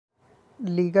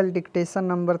Legal dictation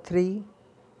number 3,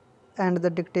 and the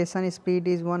dictation speed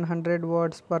is 100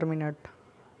 words per minute.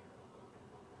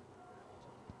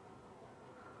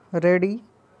 Ready?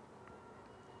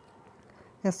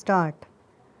 Start.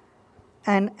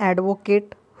 An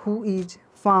advocate who is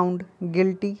found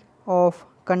guilty of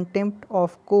contempt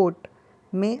of court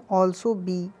may also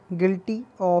be guilty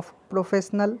of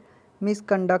professional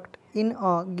misconduct in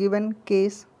a given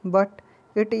case, but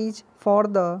it is for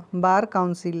the Bar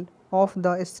Council of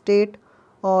the state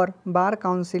or Bar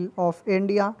Council of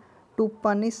India to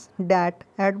punish that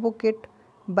advocate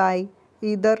by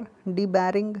either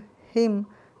debarring him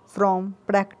from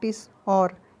practice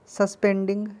or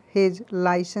suspending his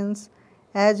license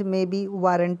as may be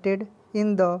warranted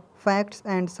in the facts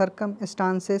and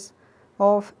circumstances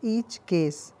of each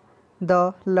case.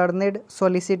 The learned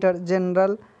Solicitor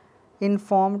General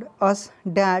informed us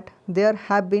that there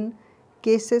have been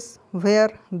cases where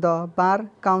the Bar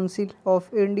Council of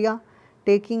India,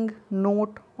 taking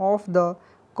note of the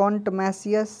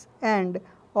contumacious and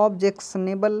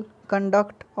objectionable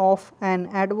conduct of an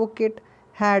advocate,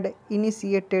 had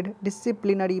initiated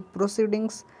disciplinary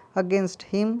proceedings against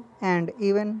him and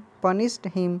even punished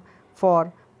him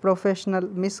for professional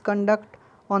misconduct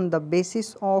on the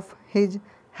basis of his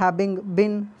having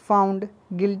been found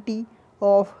guilty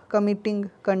of committing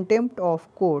contempt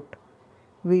of court.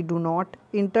 We do not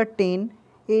entertain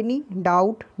any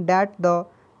doubt that the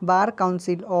Bar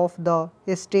Council of the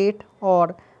state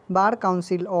or Bar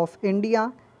Council of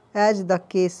India, as the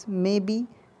case may be,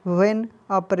 when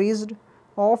apprised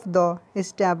of the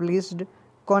established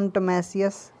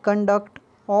contumacious conduct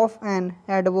of an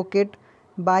advocate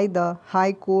by the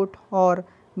High Court or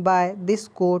by this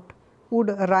court, would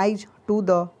rise to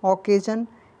the occasion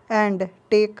and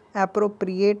take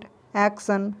appropriate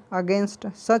action against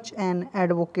such an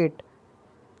advocate.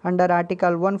 Under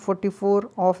Article 144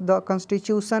 of the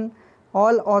Constitution,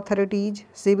 all authorities,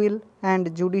 civil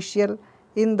and judicial,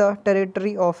 in the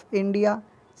territory of India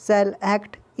shall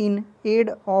act in aid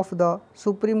of the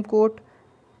Supreme Court.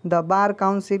 The Bar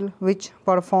Council, which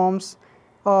performs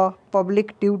a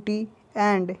public duty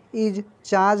and is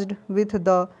charged with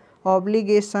the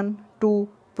obligation to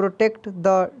protect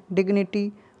the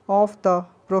dignity of the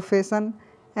profession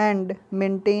and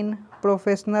maintain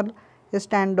professional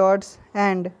standards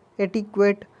and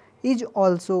etiquette, is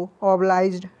also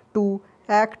obliged to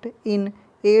act in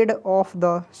aid of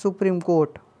the Supreme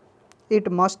Court. It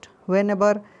must,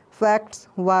 whenever facts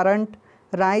warrant,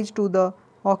 rise to the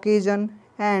occasion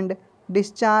and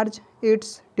discharge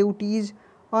its duties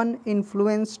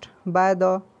uninfluenced by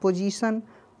the position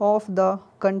of the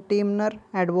contemner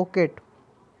advocate.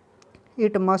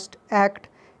 It must act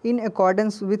in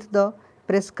accordance with the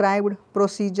prescribed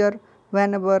procedure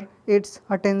whenever its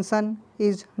attention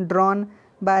is drawn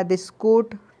by this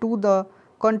court to the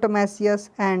contumacious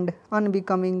and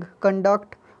unbecoming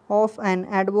conduct of an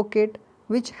advocate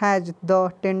which has the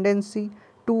tendency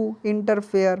to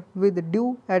interfere with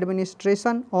due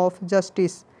administration of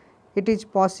justice. It is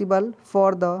possible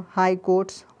for the High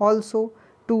Courts also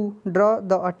to draw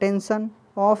the attention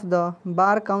of the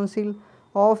Bar Council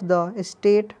of the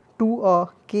state to a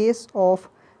case of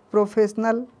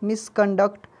professional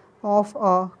misconduct of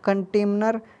a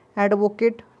contemner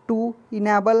advocate to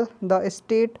enable the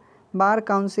state Bar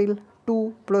Council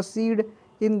to proceed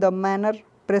in the manner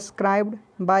prescribed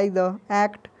by the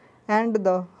Act and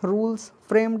the rules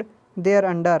framed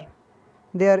thereunder.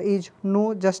 There is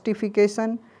no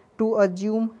justification to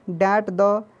assume that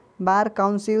the Bar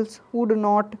Councils would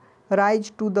not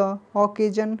rise to the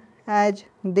occasion, as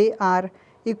they are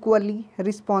equally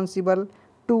responsible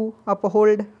to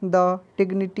uphold the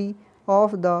dignity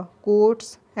of the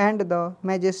courts and the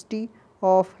majesty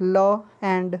of law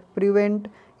and prevent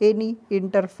any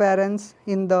interference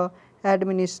in the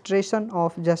administration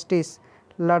of justice.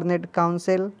 Learned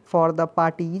counsel for the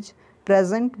parties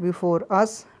present before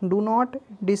us do not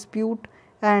dispute,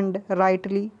 and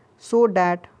rightly so,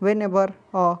 that whenever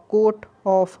a court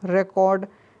of record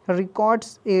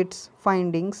records its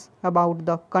findings about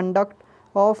the conduct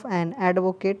of an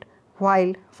advocate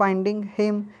while finding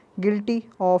him guilty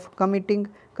of committing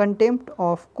contempt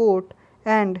of court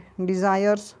and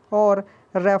desires or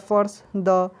refers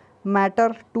the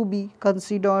matter to be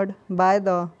considered by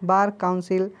the Bar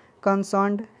Council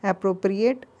concerned,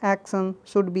 appropriate action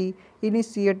should be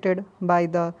initiated by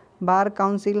the Bar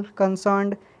Council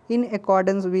concerned in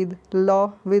accordance with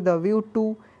law, with a view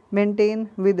to maintain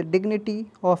with dignity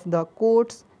of the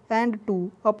courts and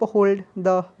to uphold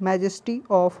the majesty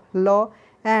of law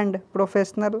and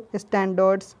professional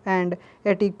standards and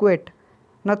etiquette.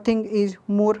 Nothing is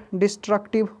more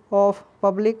destructive of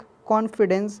public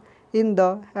confidence in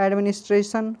the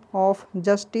administration of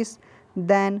justice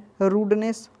than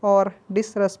rudeness or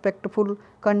disrespectful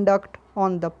conduct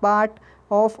on the part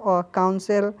of a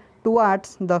counsel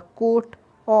towards the court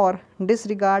or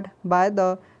disregard by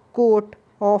the court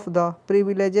of the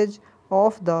privileges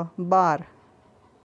of the bar.